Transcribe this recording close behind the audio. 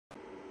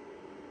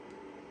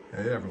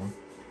Hey everyone.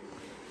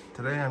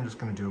 Today I'm just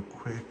going to do a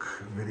quick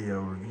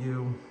video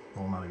review,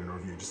 well not even a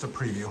review, just a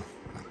preview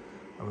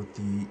of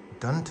the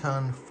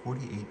Duntun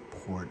 48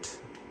 port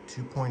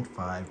 2.5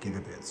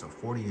 gigabit. So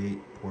 48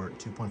 port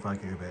 2.5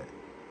 gigabit,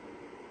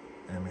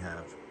 and we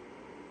have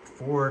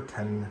four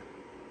 10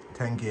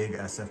 gig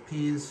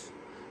SFPs,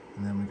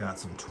 and then we got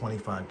some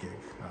 25 gig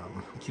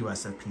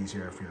QSFPs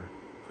here if you're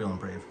feeling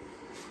brave.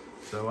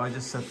 So I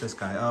just set this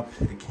guy up.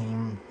 It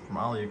came from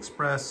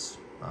AliExpress.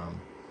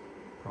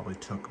 Probably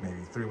took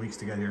maybe 3 weeks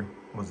to get here.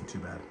 Wasn't too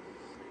bad.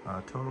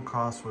 Total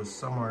cost was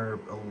somewhere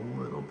a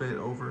little bit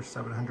over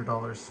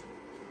 $700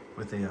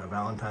 with a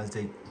Valentine's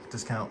Day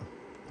discount.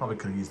 Probably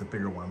could have used a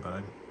bigger one,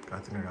 but I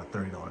think I got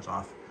 $30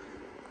 off.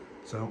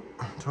 So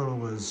total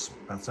was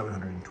about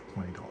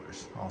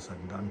 $720, all said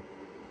and done.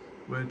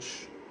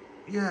 Which,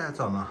 yeah, it's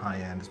on the high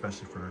end,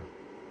 especially for,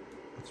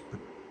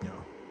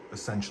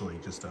 essentially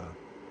just an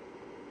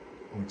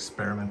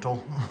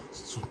experimental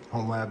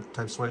home lab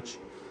type switch.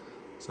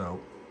 So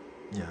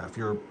yeah, if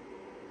you're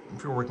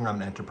working on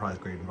an enterprise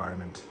grade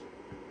environment,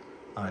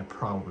 I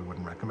probably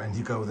wouldn't recommend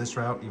you go this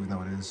route, even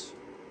though it is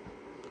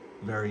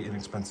very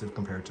inexpensive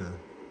compared to,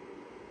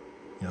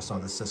 some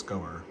of the Cisco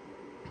or,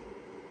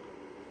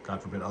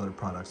 God forbid, other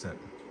products that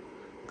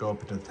go up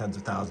into tens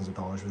of thousands of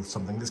dollars with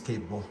something this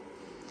capable.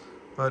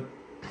 But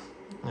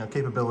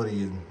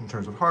capability in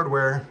terms of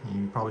hardware,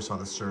 you probably saw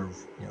the serve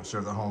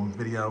the home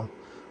video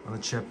on the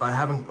chip. I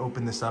haven't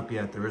opened this up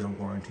yet. There is a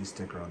warranty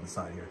sticker on the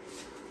side here,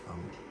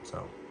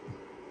 so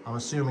I'm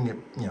assuming it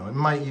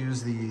might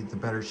use the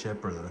better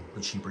chip or the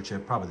cheaper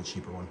chip, probably the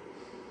cheaper one.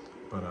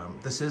 But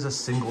this is a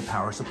single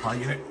power supply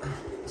unit.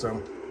 So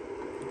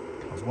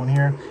there's one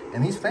here,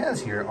 and these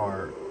fans here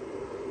are,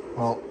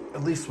 well,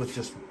 at least with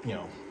just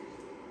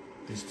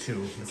these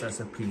two, this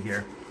SFP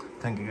here,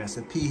 10 gig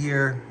SFP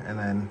here, and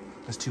then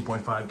this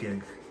 2.5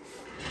 gig.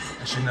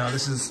 Actually, no,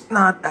 this is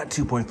not at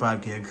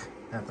 2.5 gig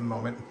at the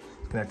moment.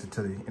 It's connected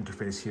to the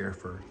interface here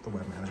for the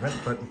web management,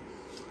 but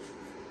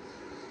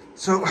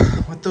so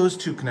with those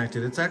two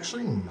connected, it's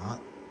actually not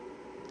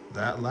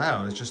that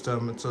loud. It's just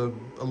it's a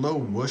low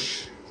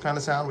whoosh kind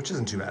of sound, which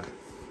isn't too bad.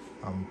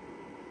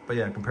 But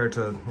yeah, compared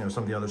to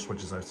some of the other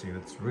switches I've seen,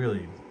 it's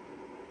really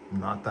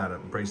not that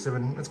abrasive,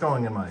 and it's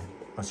going in my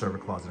server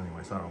closet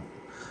anyway, so I'm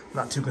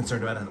not too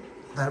concerned about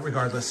that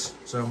regardless.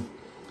 So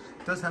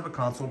it does have a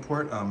console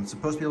port. It's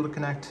supposed to be able to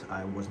connect.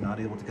 I was not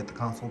able to get the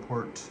console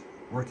port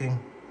working.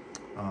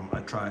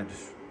 I tried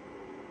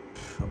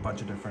a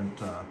bunch of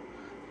different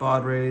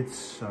baud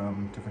rates,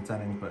 different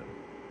settings, but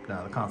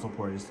no, the console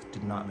port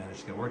did not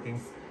manage to get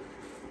working.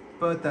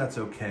 But that's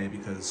okay,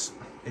 because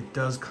it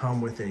does come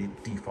with a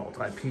default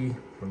IP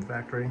from the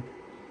factory.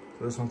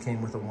 So this one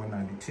came with a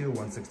 192,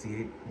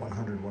 168,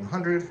 100,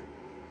 100,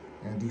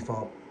 and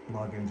default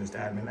login just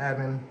admin,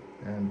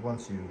 and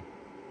once you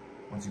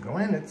go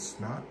in, it's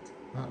not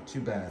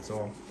too bad.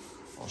 So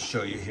I'll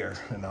show you here,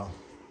 and all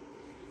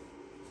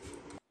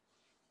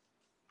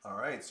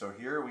right, so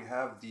here we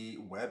have the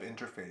web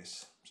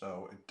interface.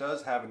 So it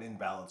does have an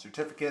invalid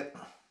certificate.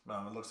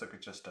 It looks like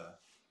it's just a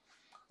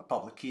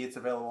public key it's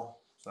available.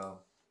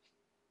 So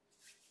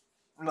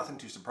nothing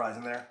too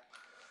surprising there.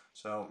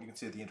 So you can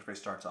see that the interface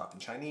starts off in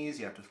Chinese.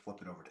 You have to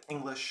flip it over to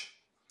English.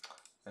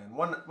 And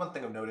one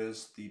thing of note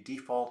is the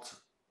default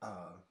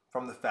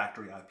from the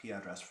factory IP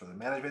address for the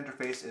management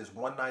interface is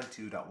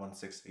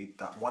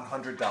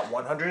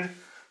 192.168.100.100,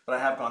 but I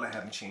have gone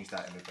ahead and changed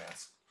that in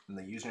advance. And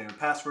the username and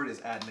password is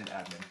admin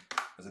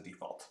as a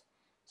default.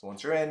 So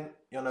once you're in,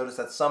 you'll notice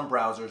that some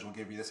browsers will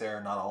give you this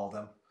error, not all of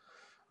them.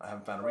 I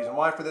haven't found a reason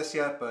why for this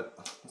yet, but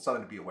it's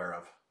something to be aware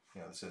of.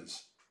 This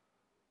is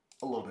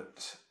a little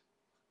bit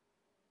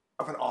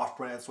of an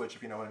off-brand switch,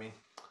 if you know what I mean.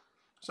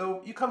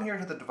 So you come here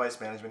to the device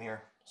management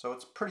here. So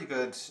it's pretty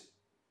good,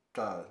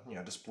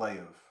 display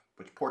of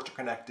which ports are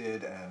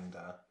connected and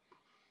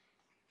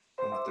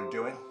what they're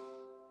doing.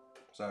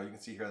 So you can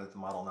see here that the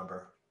model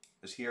number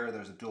is here.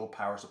 There's a dual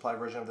power supply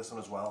version of this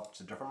one as well. It's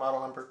a different model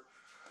number.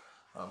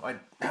 I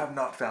have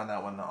not found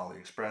that one on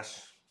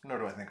AliExpress, nor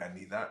do I think I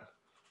need that.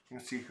 You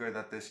can see here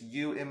that this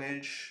U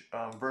image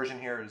version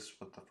here is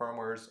what the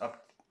firmware is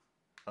up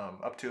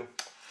to.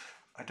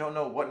 I don't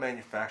know what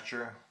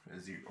manufacturer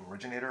is the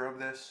originator of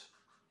this,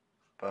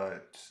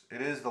 but it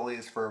is the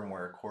latest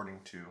firmware according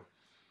to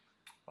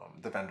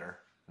the vendor,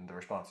 and the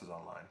response is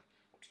online.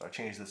 So I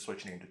changed the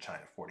switch name to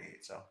China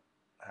 48, so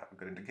I have a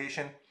good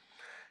indication.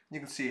 You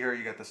can see here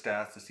you get the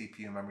stats, the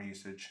CPU memory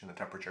usage, and the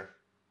temperature.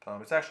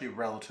 It's actually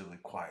relatively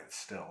quiet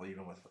still,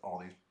 even with all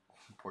these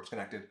ports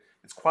connected.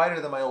 It's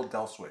quieter than my old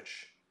Dell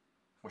switch,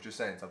 which is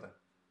saying something.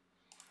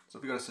 So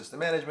if you go to system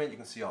management, you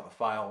can see all the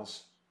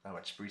files, how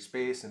much free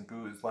space and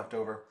boot is left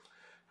over.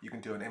 You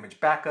can do an image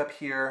backup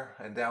here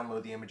and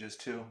download the images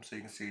too. So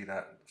you can see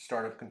that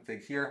startup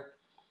config here.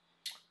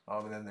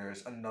 And then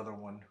there's another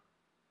one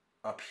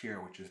up here,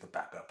 which is the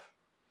backup.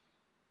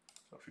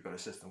 So if you go to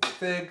system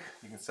config,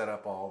 you can set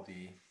up all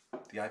the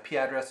IP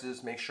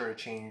addresses. Make sure to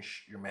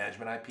change your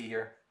management IP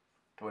here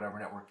to whatever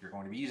network you're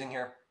going to be using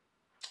here.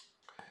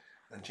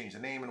 Then change the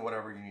name and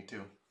whatever you need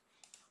to.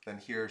 Then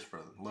here's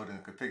for loading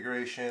the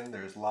configuration.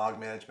 There's log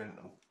management.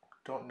 I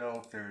don't know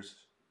if there's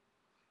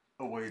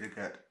a way to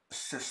get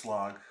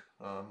syslog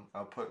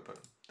output, but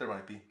there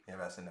might be. You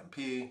have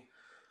SNMP.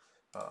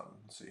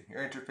 Let's see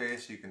your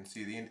interface. You can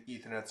see the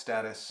Ethernet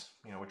status.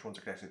 You know which ones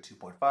are connected to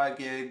 2.5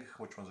 gig,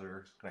 which ones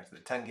are connected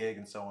to 10 gig,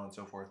 and so on and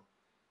so forth.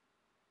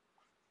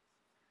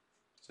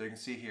 So you can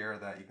see here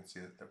that you can see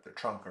that the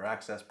trunk or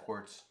access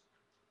ports.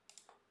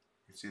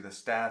 You can see the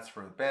stats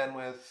for the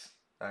bandwidth,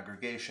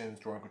 aggregations,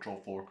 door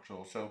control, floor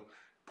control. So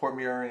port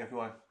mirroring if you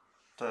want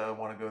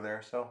to go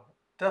there. So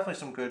definitely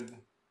some good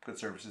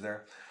services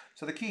there.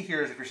 So the key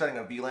here is if you're setting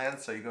up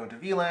VLANs, so you go into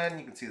VLAN,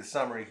 you can see the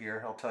summary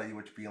here. I'll tell you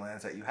which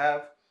VLANs that you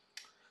have.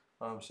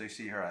 So you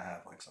see here I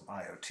have like some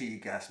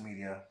IoT, gas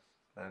media,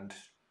 and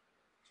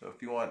so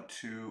if you want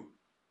to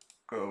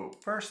go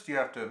first, you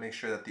have to make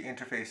sure that the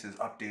interface is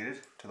updated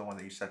to the one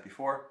that you set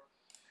before.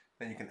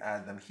 Then you can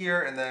add them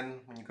here, and then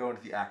when you go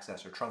into the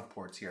access or trunk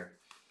ports here,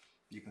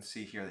 you can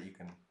see here that you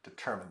can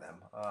determine them.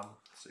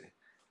 Let's see,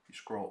 if you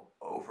scroll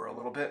over a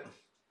little bit,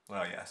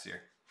 oh yeah, see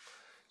here.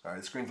 Sorry,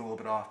 the screen's a little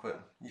bit off,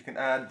 but you can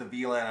add the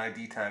VLAN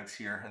ID tags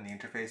here in the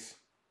interface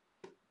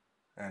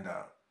and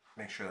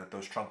make sure that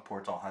those trunk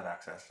ports all have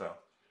access. So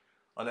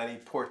on any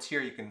ports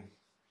here, you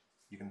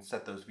can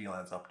set those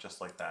VLANs up just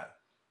like that.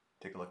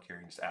 Take a look here,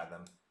 you can just add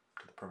them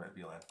to the permanent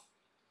VLAN.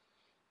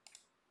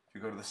 If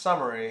you go to the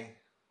summary,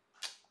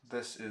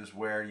 this is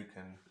where you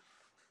can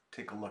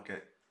take a look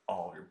at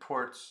all of your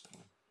ports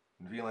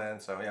and VLAN.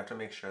 So you have to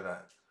make sure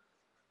that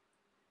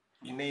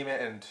you name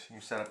it and you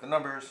set up the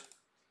numbers.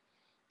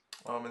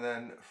 And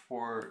then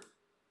for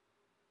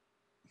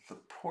the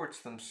ports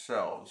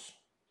themselves,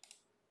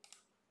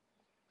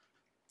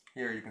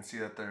 here you can see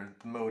that the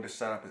mode is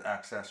set up as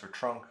access or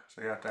trunk.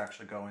 So you have to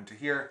actually go into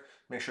here,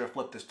 make sure to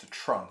flip this to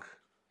trunk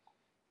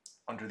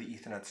under the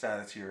Ethernet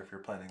status here if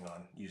you're planning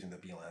on using the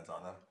VLANs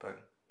on them, but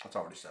that's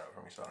already set up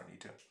for me, so I don't need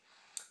to.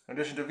 In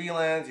addition to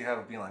VLANs, you have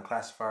a VLAN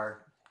classifier.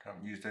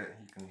 Haven't used it.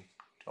 You can do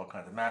all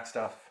kinds of MAC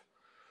stuff,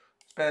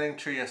 spanning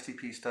tree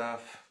STP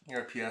stuff,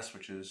 ERPS,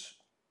 which is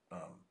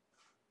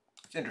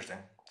it's interesting.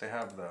 They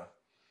have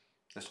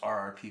this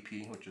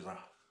RRPP, which is a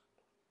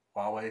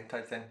Huawei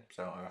type thing,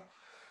 so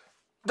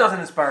doesn't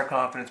inspire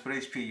confidence, but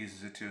HP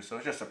uses it too, so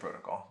it's just a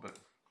protocol. But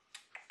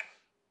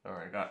all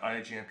right, got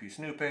IGMP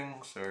snooping.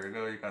 So there you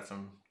go. You got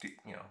some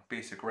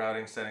basic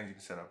routing settings. You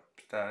can set up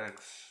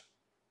statics.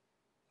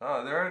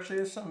 There actually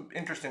is some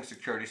interesting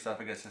security stuff.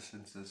 I guess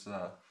since it's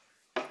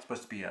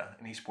supposed to be an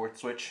esports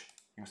switch,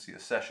 you can see the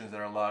sessions that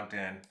are logged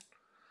in.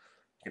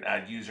 You can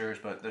add users,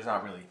 but there's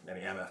not really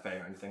any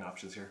MFA or anything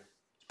options here.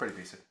 It's pretty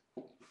basic.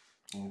 You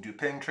can do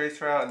ping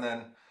traceroute, and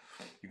then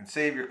you can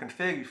save your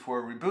config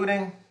before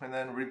rebooting, and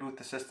then reboot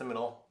the system.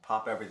 It'll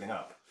pop everything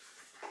up,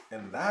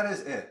 and that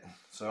is it.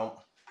 So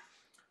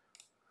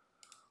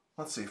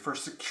let's see. For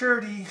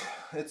security,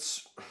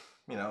 it's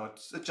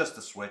just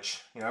a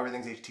switch.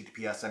 Everything's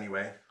HTTPS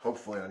anyway.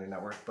 Hopefully on your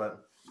network,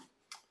 but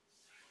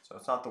so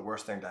it's not the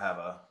worst thing to have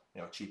a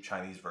cheap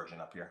Chinese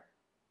version up here.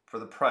 For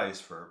the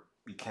price,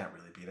 you can't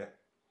really beat it.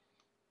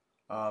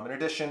 In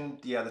addition,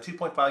 yeah, the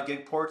 2.5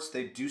 gig ports,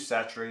 they do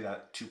saturate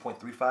at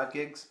 2.35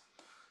 gigs.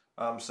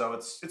 So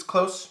it's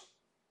close.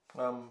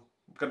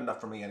 Good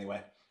enough for me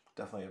anyway.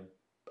 Definitely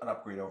an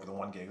upgrade over the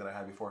 1 gig that I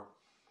had before.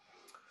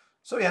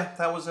 So yeah,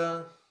 that was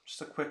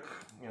just a quick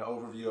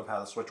overview of how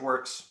the switch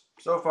works.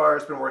 So far,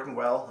 it's been working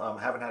well.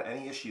 Haven't had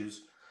any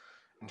issues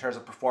in terms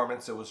of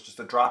performance. It was just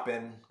a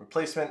drop-in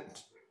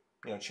replacement.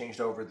 Changed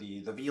over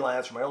the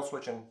VLANs from my old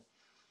switch, and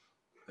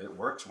it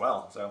works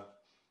well. So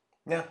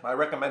yeah, I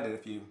recommend it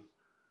if you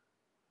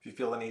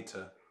feel the need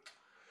to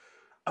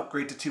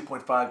upgrade to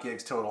 2.5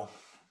 gigs total.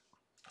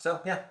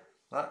 So yeah,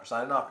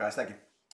 signing off, guys. Thank you.